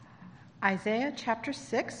Isaiah chapter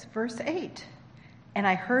 6, verse 8. And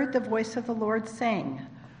I heard the voice of the Lord saying,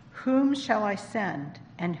 Whom shall I send,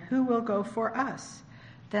 and who will go for us?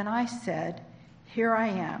 Then I said, Here I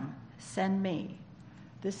am, send me.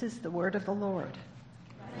 This is the word of the Lord.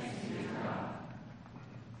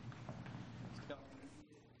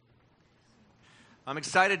 I'm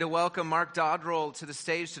excited to welcome Mark Dodrell to the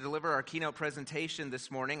stage to deliver our keynote presentation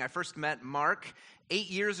this morning. I first met Mark 8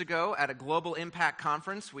 years ago at a Global Impact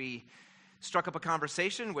Conference. We struck up a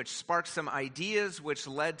conversation which sparked some ideas, which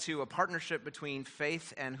led to a partnership between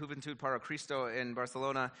Faith and Juventud para Cristo in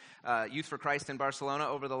Barcelona, Youth for Christ in Barcelona.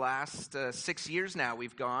 Over the last 6 years now,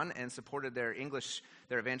 we've gone and supported their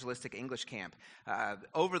evangelistic English camp.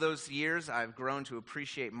 Over those years, I've grown to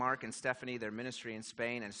appreciate Mark and Stephanie, their ministry in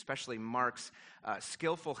Spain, and especially Mark's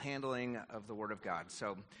skillful handling of the Word of God.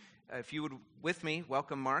 So if you would, with me,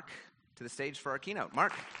 welcome Mark to the stage for our keynote.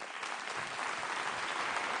 Mark.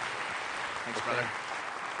 Thanks, brother.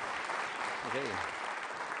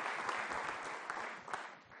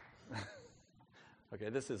 Okay,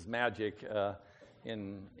 this is magic.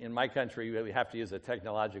 In my country, we have to use a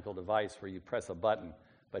technological device where you press a button,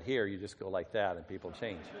 but here you just go like that and people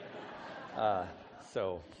change.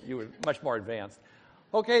 So you were much more advanced.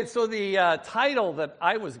 Okay, so the title that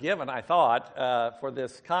I was given, I thought, for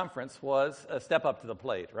this conference was Step Up to the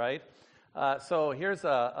Plate, right? So here's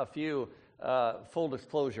a few full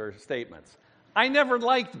disclosure statements. I never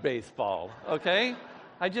liked baseball, okay?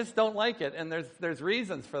 I just don't like it, and there's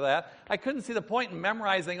reasons for that. I couldn't see the point in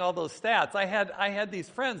memorizing all those stats. I had these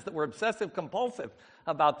friends that were obsessive compulsive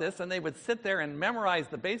about this, and they would sit there and memorize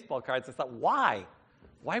the baseball cards. I thought, why?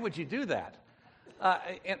 Why would you do that?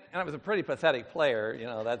 And I was a pretty pathetic player. You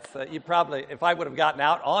know, that's you probably, if I would have gotten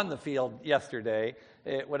out on the field yesterday,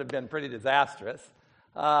 it would have been pretty disastrous.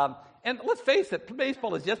 And let's face it,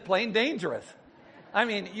 baseball is just plain dangerous. I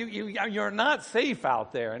mean, you're not safe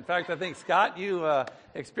out there. In fact, I think, Scott, you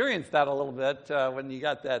experienced that a little bit when you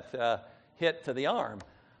got that hit to the arm.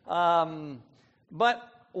 But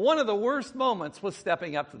one of the worst moments was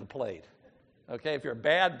stepping up to the plate. Okay, if you're a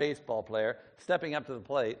bad baseball player, stepping up to the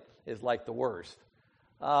plate is like the worst.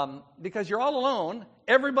 Because you're all alone,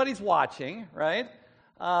 everybody's watching, right?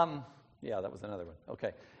 Yeah, that was another one.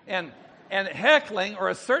 Okay. And heckling or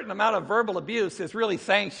a certain amount of verbal abuse is really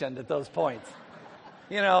sanctioned at those points.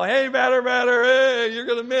 You know, hey, batter, hey, you're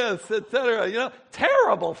going to miss, etc. You know,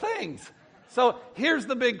 terrible things. So here's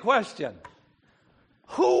the big question.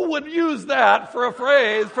 Who would use that for a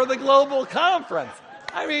phrase for the global conference?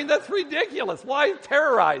 I mean, that's ridiculous. Why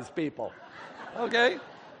terrorize people? Okay?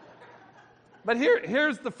 But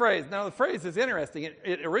here's the phrase. Now, the phrase is interesting.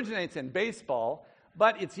 It originates in baseball,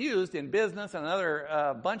 but it's used in business and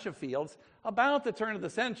another bunch of fields about the turn of the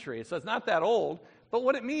century. So it's not that old. But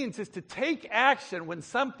what it means is to take action when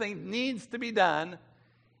something needs to be done,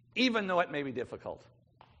 even though it may be difficult.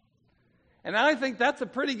 And I think that's a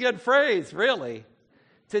pretty good phrase, really.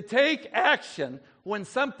 To take action when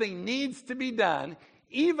something needs to be done,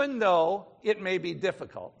 even though it may be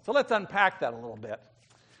difficult. So let's unpack that a little bit.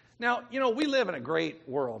 Now, you know, we live in a great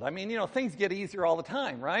world. I mean, you know, things get easier all the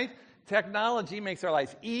time, right? Technology makes our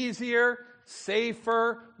lives easier,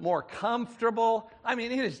 safer, more comfortable. I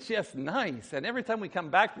mean, it is just nice. And every time we come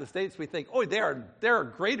back to the States, we think, oh, there are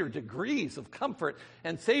greater degrees of comfort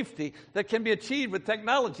and safety that can be achieved with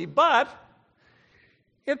technology. But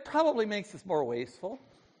it probably makes us more wasteful,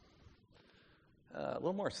 a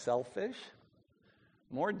little more selfish,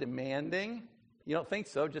 more demanding. You don't think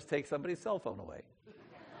so? Just take somebody's cell phone away.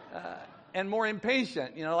 And more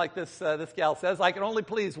impatient. You know, like this gal says, I can only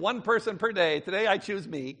please one person per day. Today I choose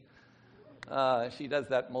me. She does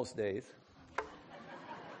that most days.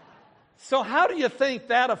 So how do you think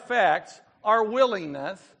that affects our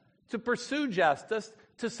willingness to pursue justice,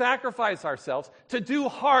 to sacrifice ourselves, to do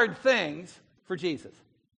hard things for Jesus?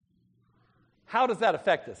 How does that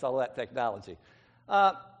affect us, all that technology?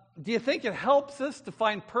 Do you think it helps us to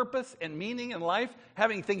find purpose and meaning in life,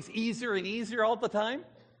 having things easier and easier all the time?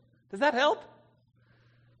 Does that help?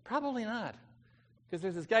 Probably not. Because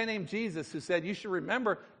there's this guy named Jesus who said, you should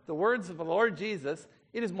remember the words of the Lord Jesus,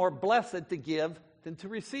 it is more blessed to give than to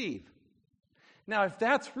receive. Now, if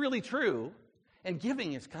that's really true, and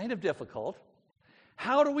giving is kind of difficult,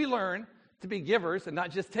 how do we learn to be givers and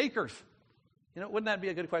not just takers? You know, wouldn't that be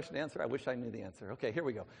a good question to answer? I wish I knew the answer. Okay, here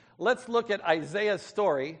we go. Let's look at Isaiah's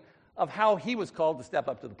story of how he was called to step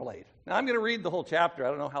up to the plate. Now, I'm going to read the whole chapter. I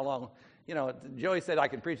don't know how long. You know, Joey said I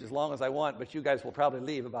can preach as long as I want, but you guys will probably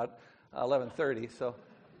leave about 11:30, so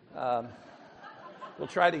we'll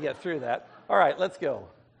try to get through that. All right, let's go.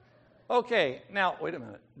 Okay, now, wait a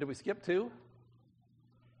minute. Did we skip 2?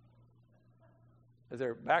 Is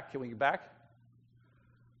there back? Can we get back?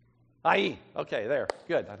 I.e. Okay, there.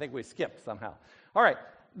 Good. I think we skipped somehow. All right.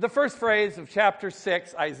 The first phrase of chapter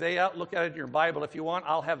 6, Isaiah, look at it in your Bible if you want.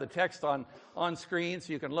 I'll have the text on screen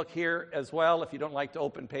so you can look here as well if you don't like to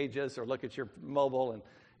open pages or look at your mobile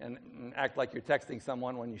and act like you're texting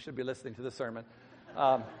someone when you should be listening to the sermon.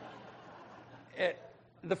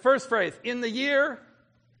 The first phrase, in the year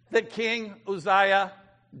that King Uzziah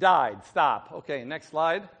died. Stop. Okay, next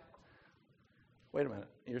slide. Wait a minute.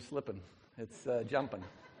 You're slipping. It's jumping.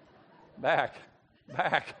 Back,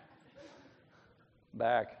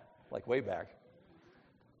 like way back.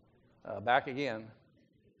 Back again.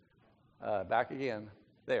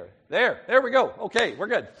 There we go. Okay, we're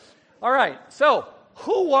good. All right, so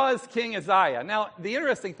who was King Uzziah? Now, the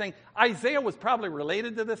interesting thing, Isaiah was probably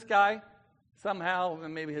related to this guy somehow,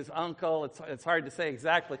 maybe his uncle. It's hard to say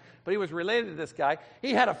exactly, but he was related to this guy.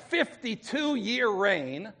 He had a 52-year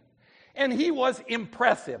reign. And he was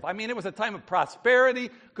impressive. I mean, it was a time of prosperity,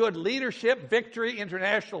 good leadership, victory,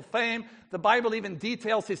 international fame. The Bible even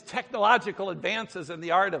details his technological advances in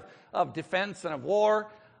the art of defense and of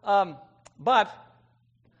war. But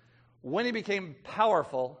when he became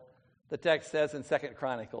powerful, the text says in 2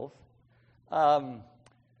 Chronicles,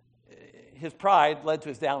 his pride led to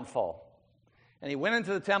his downfall. And he went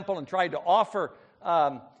into the temple and tried to offer,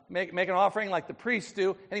 make an offering like the priests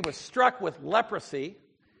do, and he was struck with leprosy.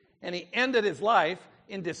 And he ended his life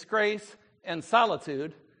in disgrace and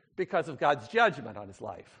solitude because of God's judgment on his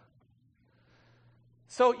life.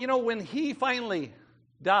 So, when he finally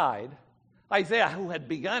died, Isaiah, who had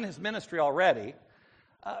begun his ministry already,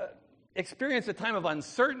 experienced a time of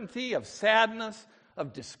uncertainty, of sadness,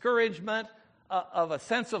 of discouragement, of a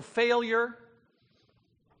sense of failure.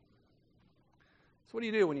 So what do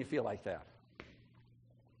you do when you feel like that?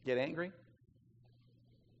 Get angry?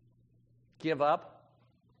 Give up?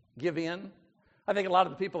 Give in? I think a lot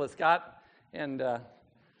of the people that Scott and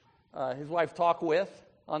his wife talk with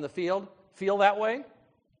on the field feel that way.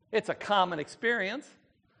 It's a common experience.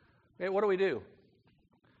 Okay, what do?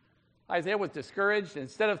 Isaiah was discouraged.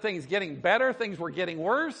 Instead of things getting better, things were getting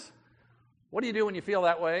worse. What do you do when you feel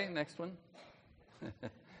that way? Next one.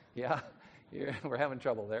 Yeah, we're having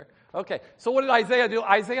trouble there. Okay, so what did Isaiah do?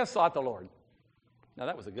 Isaiah sought the Lord. Now,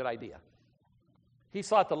 that was a good idea. He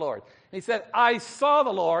sought the Lord. And he said, I saw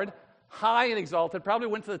the Lord high and exalted. Probably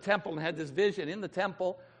went to the temple and had this vision in the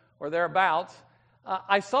temple or thereabouts.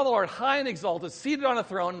 I saw the Lord high and exalted, seated on a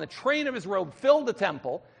throne, and the train of his robe filled the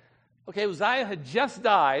temple. Okay, Uzziah had just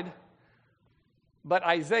died, but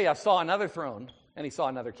Isaiah saw another throne, and he saw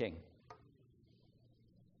another king.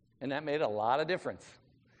 And that made a lot of difference.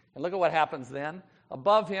 And look at what happens then.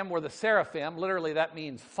 Above him were the seraphim. Literally, that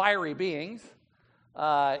means fiery beings.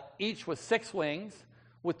 Each with 6 wings.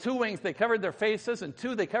 With 2 wings they covered their faces, and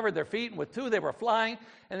 2 they covered their feet, and with 2 they were flying,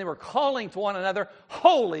 and they were calling to one another,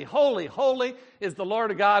 Holy, holy, holy is the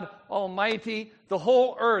Lord God Almighty. The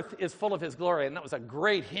whole earth is full of his glory. And that was a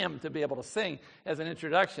great hymn to be able to sing as an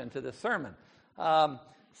introduction to this sermon.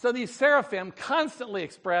 So these seraphim constantly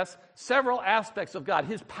express several aspects of God.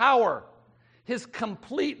 His power, his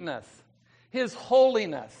completeness, his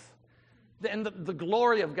holiness, and the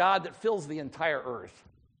glory of God that fills the entire earth.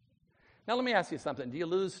 Now, let me ask you something. Do you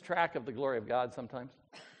lose track of the glory of God sometimes?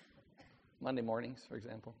 Monday mornings, for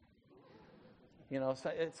example.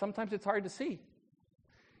 Sometimes it's hard to see.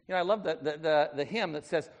 I love the hymn that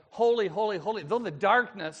says, Holy, holy, holy, though the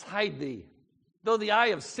darkness hide thee, though the eye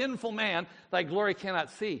of sinful man thy glory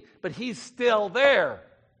cannot see, but he's still there.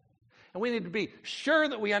 And we need to be sure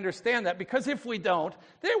that we understand that, because if we don't,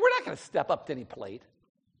 then we're not going to step up to any plate.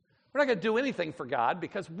 We're not going to do anything for God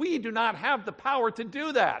because we do not have the power to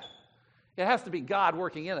do that. It has to be God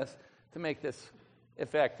working in us to make this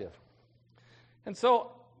effective. And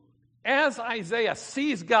so, as Isaiah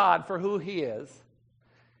sees God for who he is,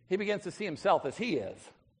 he begins to see himself as he is.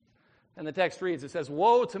 And the text reads, it says,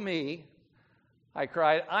 Woe to me, I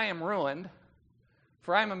cried, I am ruined,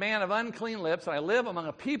 for I am a man of unclean lips, and I live among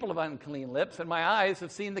a people of unclean lips, and my eyes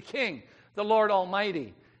have seen the King, the Lord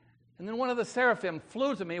Almighty. And then one of the seraphim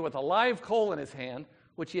flew to me with a live coal in his hand,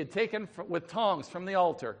 which he had taken with tongs from the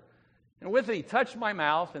altar. And with it he touched my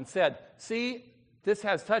mouth and said, See, this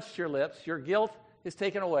has touched your lips, your guilt is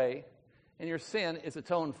taken away, and your sin is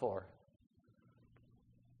atoned for.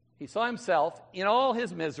 He saw himself in all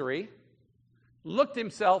his misery, looked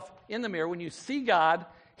himself in the mirror. When you see God,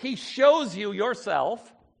 he shows you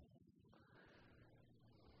yourself.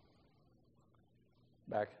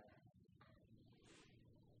 Back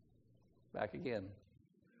again.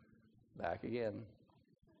 Back again.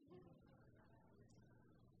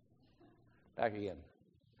 Back again.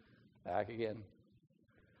 Back again.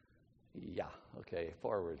 Yeah, okay,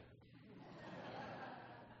 forward.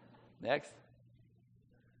 Next.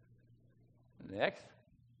 Next.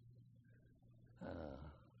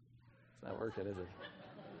 It's not working, is it?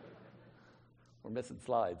 We're missing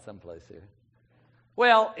slides someplace here.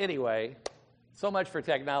 Well, anyway, so much for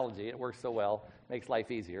technology. It works so well. Makes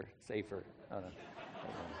life easier, safer. Oh, no.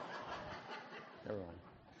 Never mind.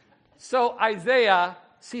 So Isaiah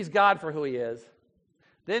sees God for who he is.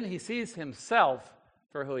 Then he sees himself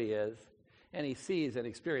for who he is. And he sees and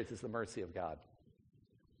experiences the mercy of God.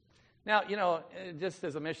 Now, just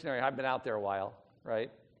as a missionary, I've been out there a while, right?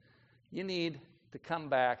 You need to come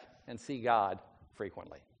back and see God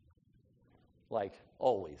frequently. Like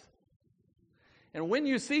always. And when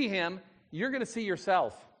you see him, you're going to see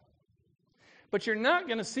yourself. But you're not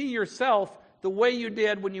going to see yourself the way you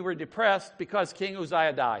did when you were depressed because King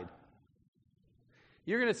Uzziah died.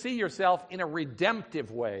 You're going to see yourself in a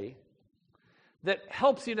redemptive way that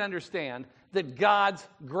helps you to understand that God's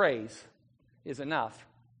grace is enough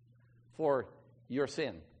for your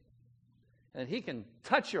sin. And he can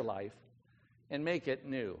touch your life and make it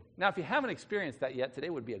new. Now, if you haven't experienced that yet, today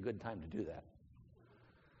would be a good time to do that.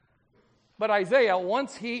 But Isaiah,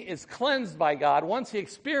 once he is cleansed by God, once he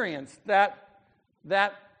experienced that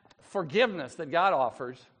forgiveness that God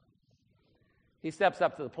offers, he steps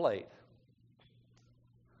up to the plate.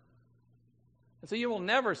 And so you will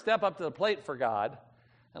never step up to the plate for God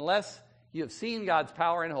unless you have seen God's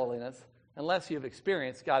power and holiness, unless you have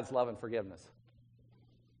experienced God's love and forgiveness.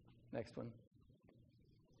 Next one.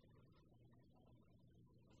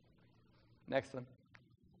 Next one.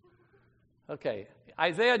 Okay,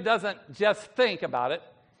 Isaiah doesn't just think about it.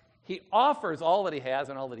 He offers all that he has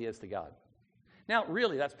and all that he is to God. Now,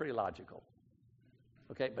 really, that's pretty logical.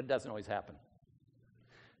 Okay, but it doesn't always happen.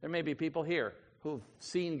 There may be people here who've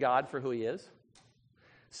seen God for who he is,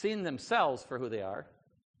 seen themselves for who they are,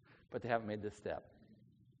 but they haven't made this step.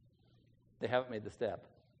 They haven't made the step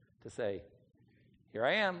to say, here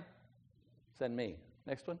I am, send me.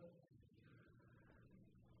 Next one.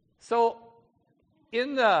 So,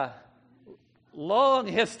 in the long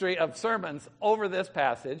history of sermons over this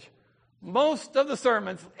passage, most of the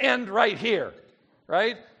sermons end right here,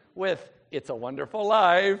 right? With, it's a wonderful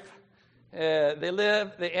life.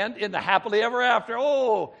 They end in the happily ever after.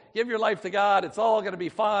 Oh, give your life to God. It's all going to be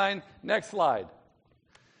fine. Next slide.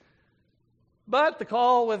 But the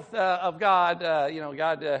call of God,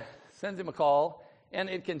 God sends him a call, and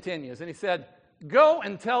it continues. And he said, go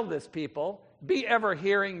and tell this people, be ever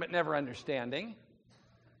hearing but never understanding.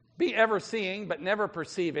 Be ever seeing but never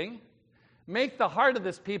perceiving. Make the heart of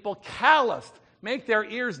this people calloused. Make their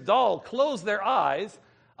ears dull. Close their eyes.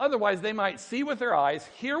 Otherwise they might see with their eyes,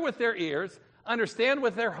 hear with their ears, understand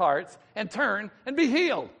with their hearts, and turn and be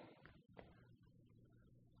healed.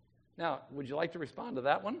 Now, would you like to respond to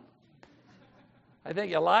that one? I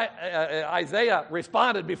think Isaiah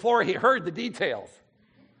responded before he heard the details.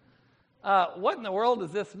 What in the world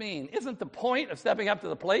does this mean? Isn't the point of stepping up to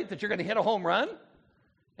the plate that you're going to hit a home run?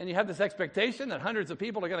 And you have this expectation that hundreds of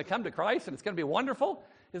people are going to come to Christ and it's going to be wonderful?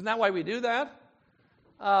 Isn't that why we do that?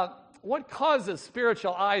 What causes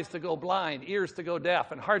spiritual eyes to go blind, ears to go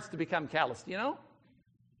deaf, and hearts to become calloused? You know?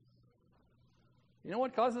 You know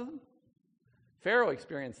what causes them? Pharaoh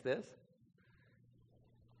experienced this.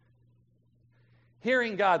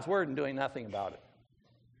 Hearing God's word and doing nothing about it.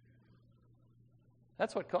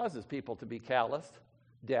 That's what causes people to be calloused,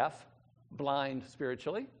 deaf, blind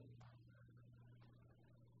spiritually.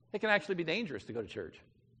 It can actually be dangerous to go to church.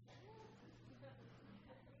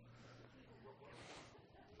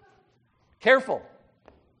 Careful.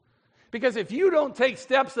 Because if you don't take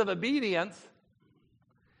steps of obedience,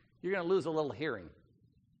 you're going to lose a little hearing.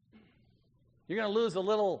 You're going to lose a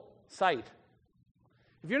little sight.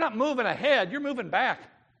 If you're not moving ahead, you're moving back.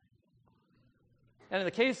 And in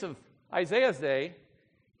the case of Isaiah's day,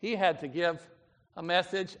 he had to give a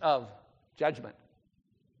message of judgment.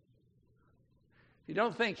 If you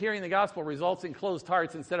don't think hearing the gospel results in closed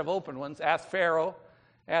hearts instead of open ones, ask Pharaoh,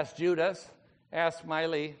 ask Judas, ask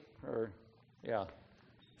Miley,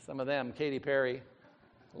 some of them, Katy Perry,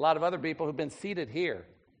 a lot of other people who've been seated here.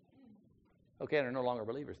 Okay, and are no longer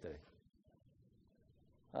believers today.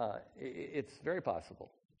 It's very possible.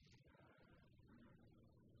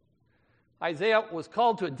 Isaiah was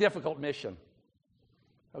called to a difficult mission.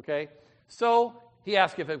 Okay? So he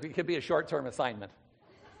asked if it could be a short-term assignment.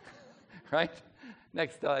 Right?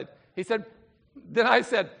 Next slide. Then I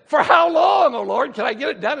said, for how long, O Lord? Can I get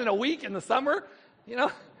it done in a week in the summer?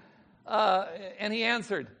 And he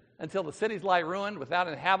answered, until the cities lie ruined without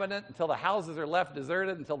an inhabitant, until the houses are left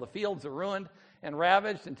deserted, until the fields are ruined, and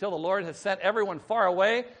ravaged until the Lord has sent everyone far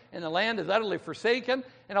away, and the land is utterly forsaken.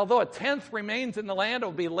 And although a tenth remains in the land, it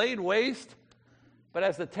will be laid waste. But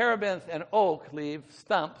as the terebinth and oak leave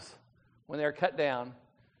stumps when they are cut down,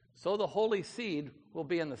 so the holy seed will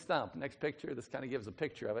be in the stump. Next picture, this kind of gives a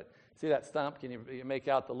picture of it. See that stump? Can you make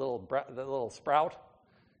out the little sprout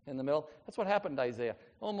in the middle? That's what happened to Isaiah.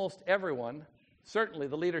 Almost everyone, certainly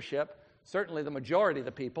the leadership, certainly the majority of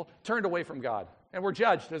the people, turned away from God and were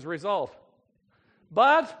judged as a result.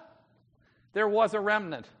 But there was a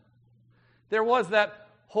remnant. There was that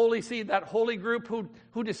holy seed, that holy group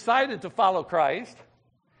who decided to follow Christ.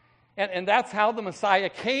 And that's how the Messiah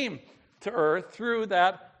came to earth, through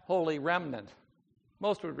that holy remnant.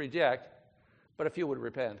 Most would reject, but a few would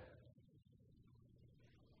repent.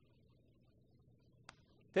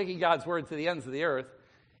 Taking God's word to the ends of the earth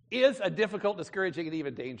is a difficult, discouraging, and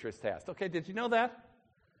even dangerous task. Okay, did you know that?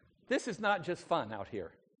 This is not just fun out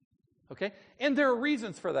here. Okay? And there are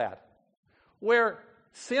reasons for that. Where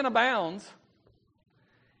sin abounds,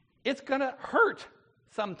 it's going to hurt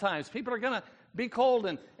sometimes. People are going to be cold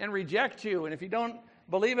and reject you. And if you don't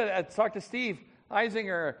believe it, talk to Steve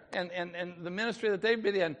Eisinger and the ministry that they've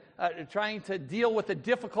been in, trying to deal with a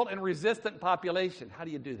difficult and resistant population. How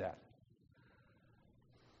do you do that?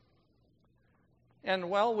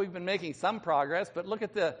 And, well, we've been making some progress, but look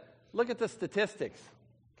at the statistics.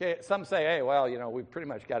 Okay, some say, hey, well, we've pretty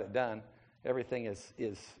much got it done. Everything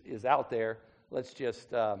is out there. Let's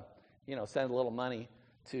just, send a little money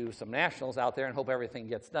to some nationals out there and hope everything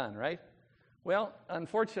gets done, right? Well,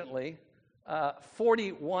 unfortunately,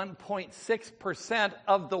 41.6%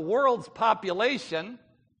 of the world's population,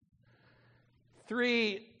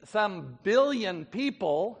 3-some billion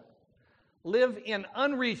people, live in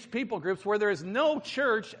unreached people groups where there is no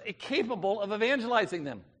church capable of evangelizing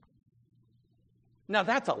them. Now,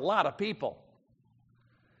 that's a lot of people.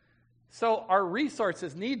 So our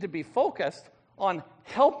resources need to be focused on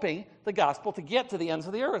helping the gospel to get to the ends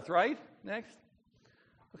of the earth, right? Next.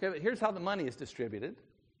 Okay, but here's how the money is distributed.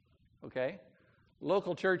 Okay?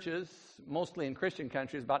 Local churches, mostly in Christian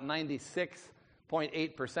countries, about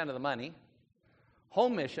 96.8% of the money.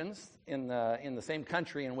 Home missions in the same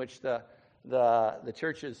country in which the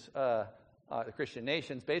churches, the Christian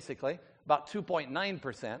nations, basically, about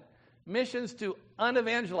 2.9%. Missions to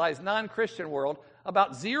unevangelized non-Christian world,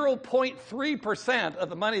 about 0.3% of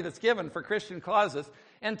the money that's given for Christian causes,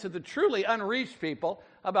 and to the truly unreached people,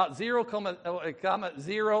 about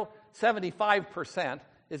 0.075%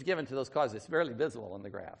 is given to those causes. It's barely visible on the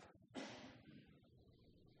graph.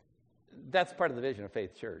 That's part of the vision of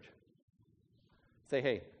Faith Church. Say,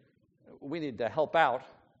 hey, we need to help out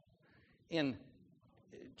in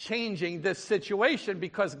changing this situation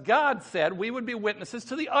because God said we would be witnesses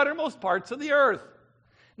to the uttermost parts of the earth.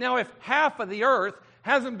 Now, if half of the earth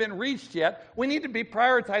hasn't been reached yet, we need to be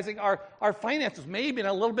prioritizing our finances maybe in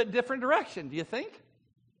a little bit different direction. Do you think?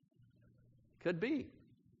 Could be.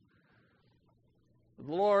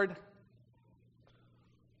 The Lord,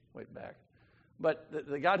 wait back. But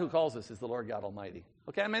the God who calls us is the Lord God Almighty.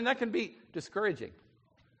 Okay, I mean, that can be discouraging.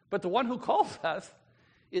 But the one who calls us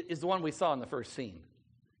is the one we saw in the first scene.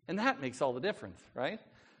 And that makes all the difference, right?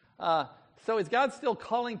 So is God still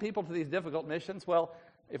calling people to these difficult missions? Well,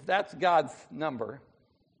 if that's God's number,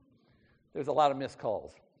 there's a lot of missed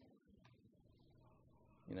calls.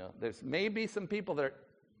 There's maybe some people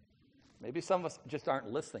maybe some of us just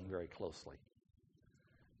aren't listening very closely.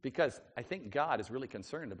 Because I think God is really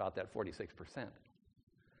concerned about that 46%.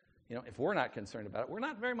 If we're not concerned about it, we're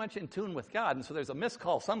not very much in tune with God, and so there's a missed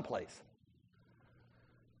call someplace.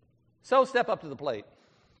 So step up to the plate.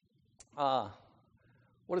 What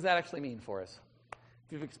does that actually mean for us?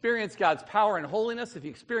 If you've experienced God's power and holiness, if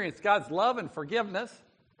you've experienced God's love and forgiveness,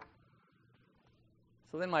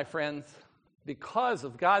 so then, my friends, because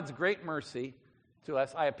of God's great mercy to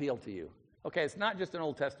us, I appeal to you. Okay, it's not just an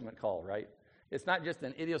Old Testament call, right? It's not just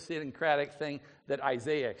an idiosyncratic thing that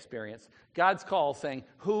Isaiah experienced. God's call saying,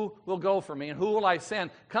 who will go for me and who will I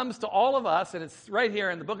send, comes to all of us, and it's right here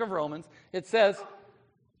in the book of Romans. It says,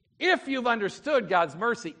 if you've understood God's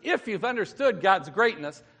mercy, if you've understood God's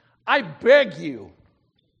greatness, I beg you,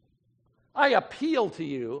 I appeal to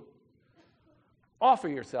you, offer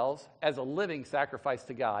yourselves as a living sacrifice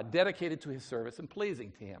to God, dedicated to His service and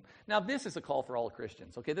pleasing to Him. Now, this is a call for all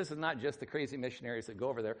Christians, okay? This is not just the crazy missionaries that go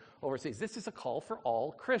over there overseas. This is a call for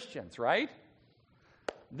all Christians, right?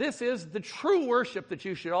 This is the true worship that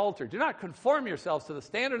you should alter. Do not conform yourselves to the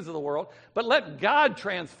standards of the world, but let God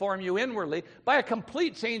transform you inwardly by a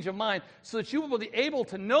complete change of mind so that you will be able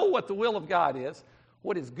to know what the will of God is,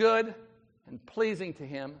 what is good and pleasing to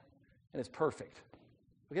Him and is perfect.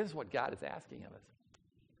 Okay, this is what God is asking of us.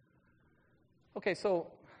 Okay, so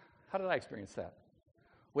how did I experience that?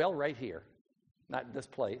 Well, right here, not this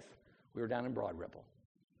place. We were down in Broad Ripple.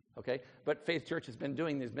 Okay, but Faith Church has been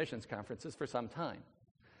doing these missions conferences for some time.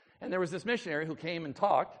 And there was this missionary who came and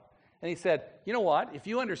talked, and he said, you know what? If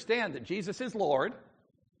you understand that Jesus is Lord,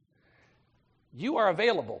 you are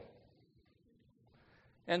available.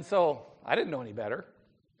 And so I didn't know any better.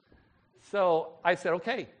 So I said,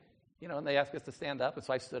 okay. And they asked us to stand up, and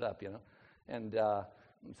so I stood up, And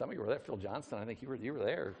some of you were there, Phil Johnston, I think you were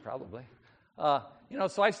there, probably.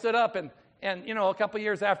 So I stood up, and a couple of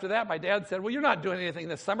years after that, my dad said, well, you're not doing anything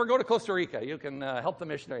this summer. Go to Costa Rica. You can help the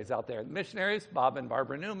missionaries out there. The missionaries, Bob and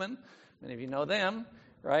Barbara Newman, many of you know them,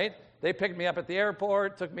 right? They picked me up at the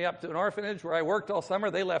airport, took me up to an orphanage where I worked all summer.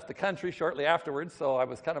 They left the country shortly afterwards, so I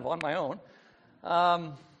was kind of on my own.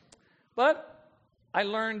 But I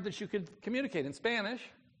learned that you could communicate in Spanish.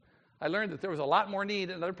 I learned that there was a lot more need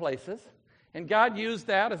in other places. And God used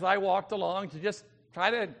that as I walked along to just try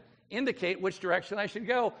to indicate which direction I should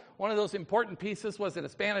go. One of those important pieces was in a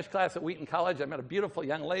Spanish class at Wheaton College. I met a beautiful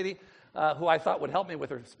young lady who I thought would help me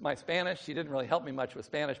with my Spanish. She didn't really help me much with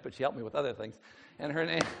Spanish, but she helped me with other things. And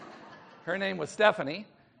her name was Stephanie.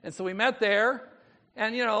 And so we met there.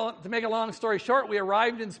 And, to make a long story short, we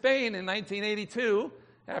arrived in Spain in 1982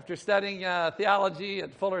 after studying theology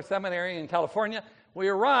at Fuller Seminary in California. We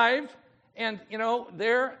arrived, and,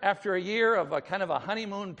 there, after a year of a kind of a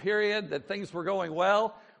honeymoon period that things were going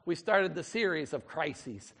well, we started the series of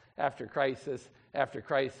crises after crisis after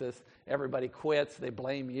crisis. Everybody quits. They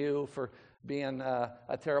blame you for being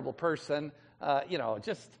a terrible person. I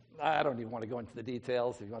don't even want to go into the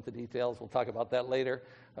details. If you want the details, we'll talk about that later.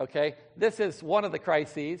 Okay? This is one of the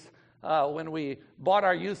crises when we bought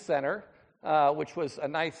our youth center, which was a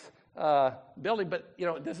nice building, but,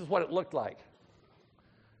 this is what it looked like.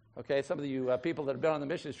 Okay, some of you people that have been on the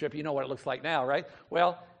mission trip, you know what it looks like now, right?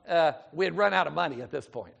 Well, we had run out of money at this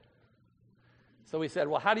point. So we said,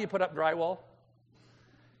 well, how do you put up drywall?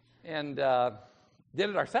 And did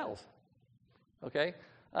it ourselves. Okay?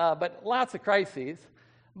 But lots of crises.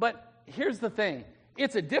 But here's the thing.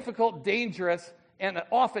 It's a difficult, dangerous, and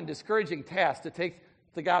often discouraging task to take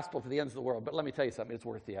the gospel to the ends of the world. But let me tell you something. It's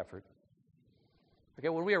worth the effort. Okay,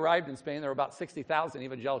 when we arrived in Spain, there were about 60,000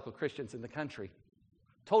 evangelical Christians in the country.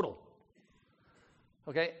 Total.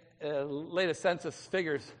 Okay, latest census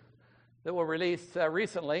figures that were released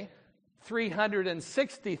recently,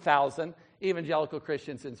 360,000 evangelical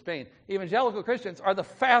Christians in Spain. Evangelical Christians are the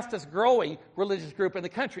fastest growing religious group in the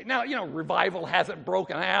country. Now, revival hasn't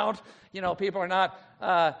broken out. People are not,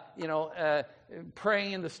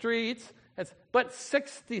 praying in the streets. But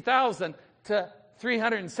 60,000 to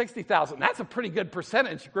 360,000, that's a pretty good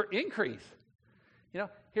percentage increase.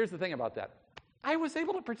 Here's the thing about that. I was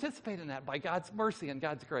able to participate in that by God's mercy and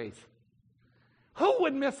God's grace. Who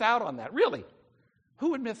would miss out on that? Really? Who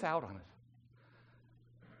would miss out on it?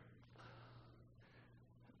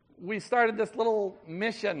 We started this little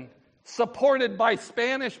mission supported by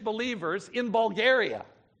Spanish believers in Bulgaria.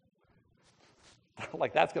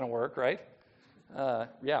 Like that's going to work, right?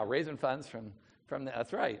 Raising funds from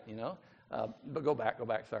that's right, But go back,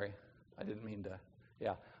 sorry. I didn't mean to,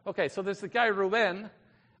 yeah. Okay, so there's the guy Ruben.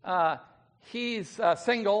 He's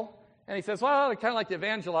single, and he says, well, I'd kind of like to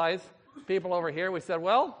evangelize people over here. We said,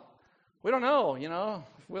 well, we don't know,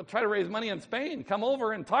 we'll try to raise money in Spain. Come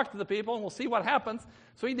over and talk to the people, and we'll see what happens.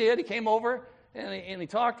 So he did. He came over, and he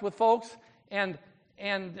talked with folks, and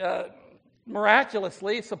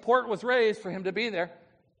miraculously, support was raised for him to be there.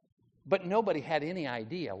 But nobody had any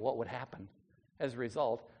idea what would happen as a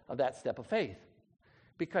result of that step of faith,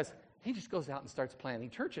 because he just goes out and starts planting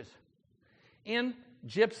churches in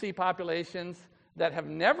gypsy populations that have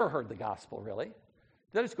never heard the gospel, really.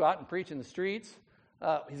 They just go out and preach in the streets.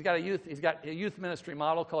 He's got a youth ministry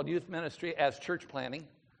model called youth ministry as church planting.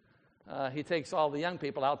 He takes all the young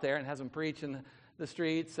people out there and has them preach in the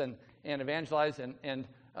streets and evangelize. And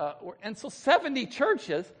so 70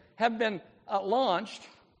 churches have been launched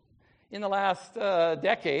in the last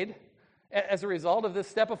decade as a result of this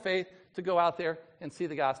step of faith to go out there and see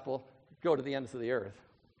the gospel go to the ends of the earth.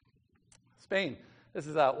 Spain. This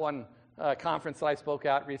is one conference that I spoke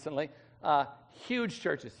at recently. Huge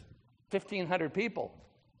churches, 1,500 people.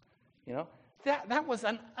 That was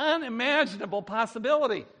an unimaginable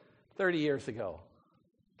possibility 30 years ago.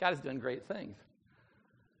 God is doing great things.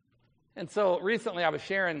 And so recently I was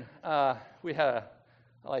sharing, we had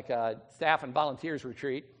a staff and volunteers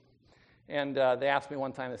retreat, and they asked me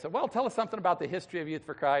one time, they said, well, tell us something about the history of Youth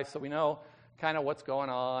for Christ so we know kind of what's going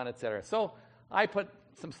on, et cetera. So I put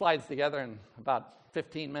some slides together in about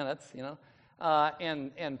 15 minutes,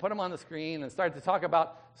 and put them on the screen and started to talk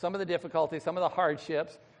about some of the difficulties, some of the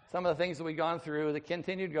hardships, some of the things that we'd gone through, that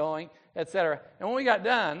continued going, etc. And when we got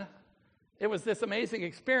done, it was this amazing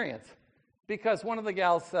experience because one of the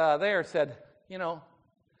gals there said, you know,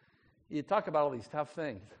 you talk about all these tough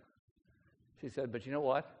things. She said, but you know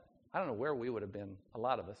what? I don't know where we would have been, a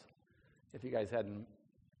lot of us, if you guys hadn't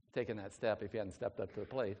taken that step, if you hadn't stepped up to the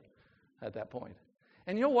plate at that point.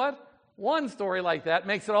 And you know what? One story like that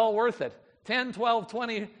makes it all worth it. 10, 12,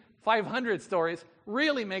 20, 500 stories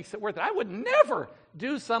really makes it worth it. I would never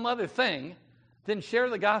do some other thing than share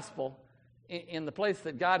the gospel in the place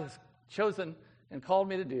that God has chosen and called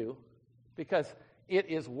me to do, because it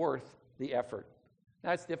is worth the effort.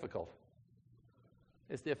 Now, it's difficult.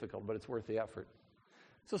 It's difficult, but it's worth the effort.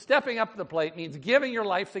 So stepping up to the plate means giving your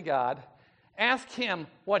life to God. Ask Him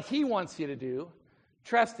what He wants you to do.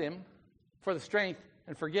 Trust Him for the strength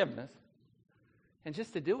and forgiveness, and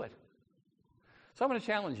just to do it. So I'm going to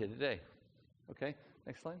challenge you today. Okay,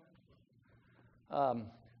 next slide.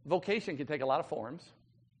 Vocation can take a lot of forms.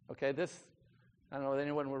 Okay, this, I don't know if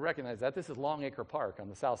anyone would recognize that. This is Longacre Park on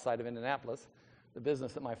the south side of Indianapolis, the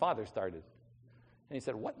business that my father started. And he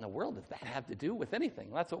said, what in the world does that have to do with anything?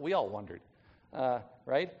 Well, that's what we all wondered,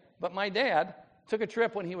 right? But my dad took a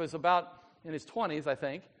trip when he was about in his 20s, I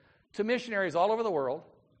think, to missionaries all over the world.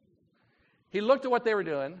 He looked at what they were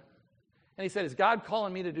doing, and he said, is God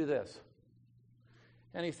calling me to do this?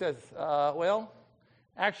 And he says, well,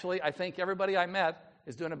 actually, I think everybody I met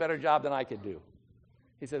is doing a better job than I could do.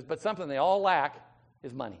 He says, but something they all lack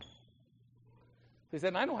is money. He said,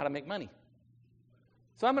 and I know how to make money.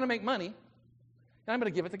 So I'm going to make money, and I'm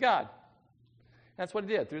going to give it to God. That's what he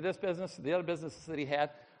did. Through this business, the other businesses that he had,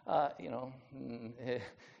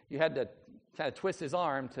 you had to kind of twist his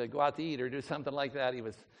arm to go out to eat or do something like that. He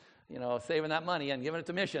was, saving that money and giving it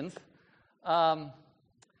to missions.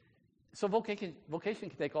 So vocation can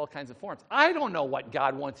take all kinds of forms. I don't know what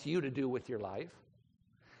God wants you to do with your life,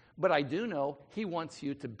 but I do know He wants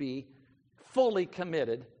you to be fully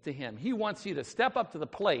committed to Him. He wants you to step up to the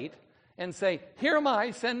plate and say, here am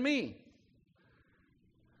I, send me.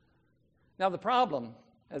 Now the problem,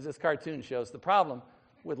 as this cartoon shows, the problem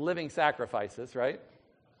with living sacrifices, right,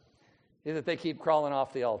 is that they keep crawling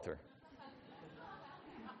off the altar.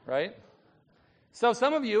 Right? So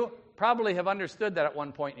some of you probably have understood that at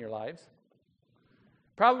one point in your lives,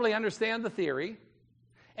 probably understand the theory,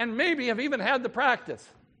 and maybe have even had the practice,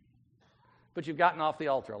 but you've gotten off the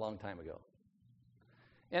altar a long time ago.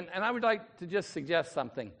 And I would like to just suggest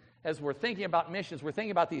something. As we're thinking about missions, we're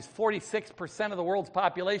thinking about these 46% of the world's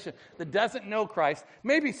population that doesn't know Christ.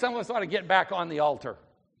 Maybe some of us ought to get back on the altar.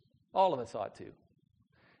 All of us ought to.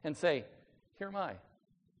 And say, here am I.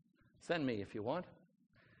 Send me if you want.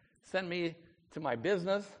 Send me to my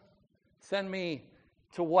business. Send me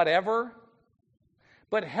to whatever.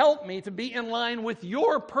 But help me to be in line with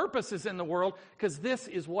your purposes in the world, because this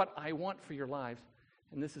is what I want for your lives.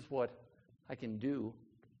 And this is what I can do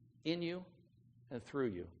in you and through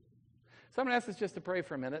you. So I'm going to ask us just to pray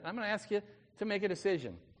for a minute. I'm going to ask you to make a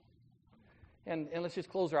decision. And let's just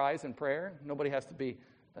close our eyes in prayer. Nobody has to be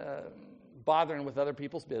bothering with other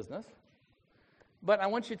people's business. But I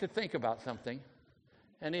want you to think about something,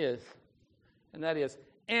 and that is,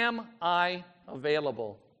 am I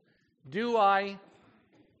available? Do I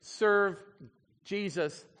serve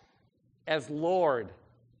Jesus as Lord,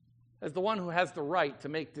 as the one who has the right to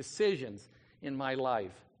make decisions in my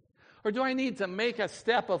life? Or do I need to make a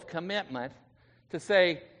step of commitment to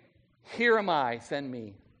say, here am I, send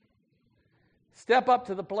me? Step up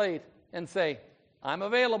to the plate and say, I'm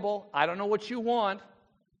available. I don't know what you want,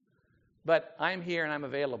 but I'm here and I'm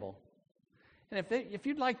available. And if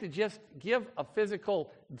you'd like to just give a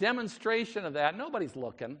physical demonstration of that, nobody's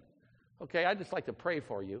looking. Okay, I'd just like to pray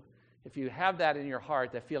for you. If you have that in your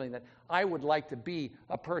heart, that feeling that I would like to be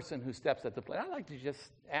a person who steps at the plate, I'd like to just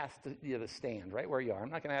ask you to stand right where you are. I'm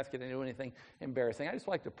not going to ask you to do anything embarrassing. I just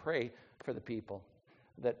like to pray for the people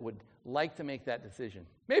that would like to make that decision.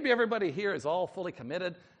 Maybe everybody here is all fully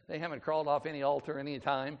committed. They haven't crawled off any altar any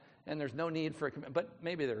time, and there's no need for a commitment, but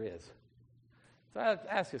maybe there is. So I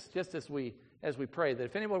ask us, just as we pray, that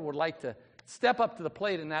if anyone would like to step up to the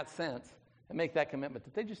plate in that sense and make that commitment,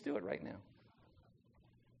 that they just do it right now.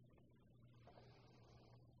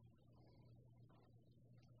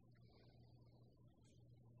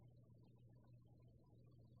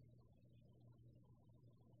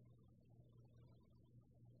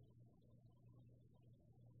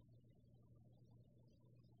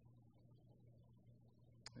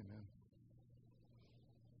 Amen.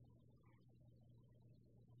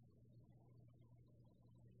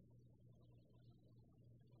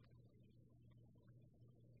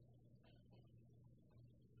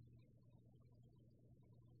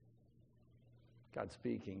 God's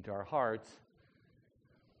speaking to our hearts.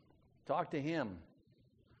 Talk to Him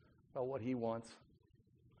about what He wants.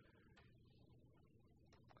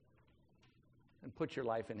 And put your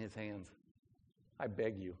life in His hands. I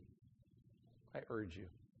beg you. I urge you.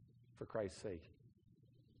 For Christ's sake.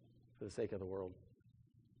 For the sake of the world.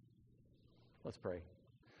 Let's pray.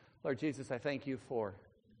 Lord Jesus, I thank you for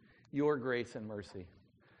your grace and mercy.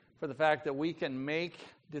 For the fact that we can make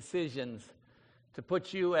decisions to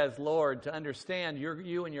put you as Lord, to understand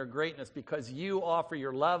you and your greatness, because you offer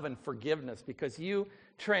your love and forgiveness, because you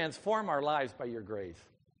transform our lives by your grace.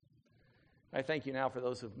 I thank you now for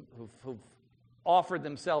those who've offered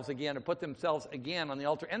themselves again or put themselves again on the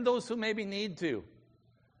altar, and those who maybe need to.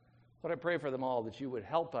 Lord, I pray for them all that you would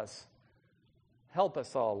help us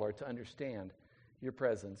all, Lord, to understand your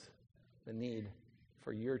presence, the need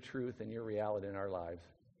for your truth and your reality in our lives.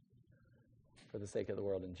 For the sake of the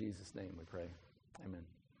world, in Jesus' name we pray. Amen.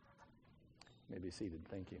 You may be seated.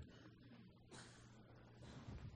 Thank you.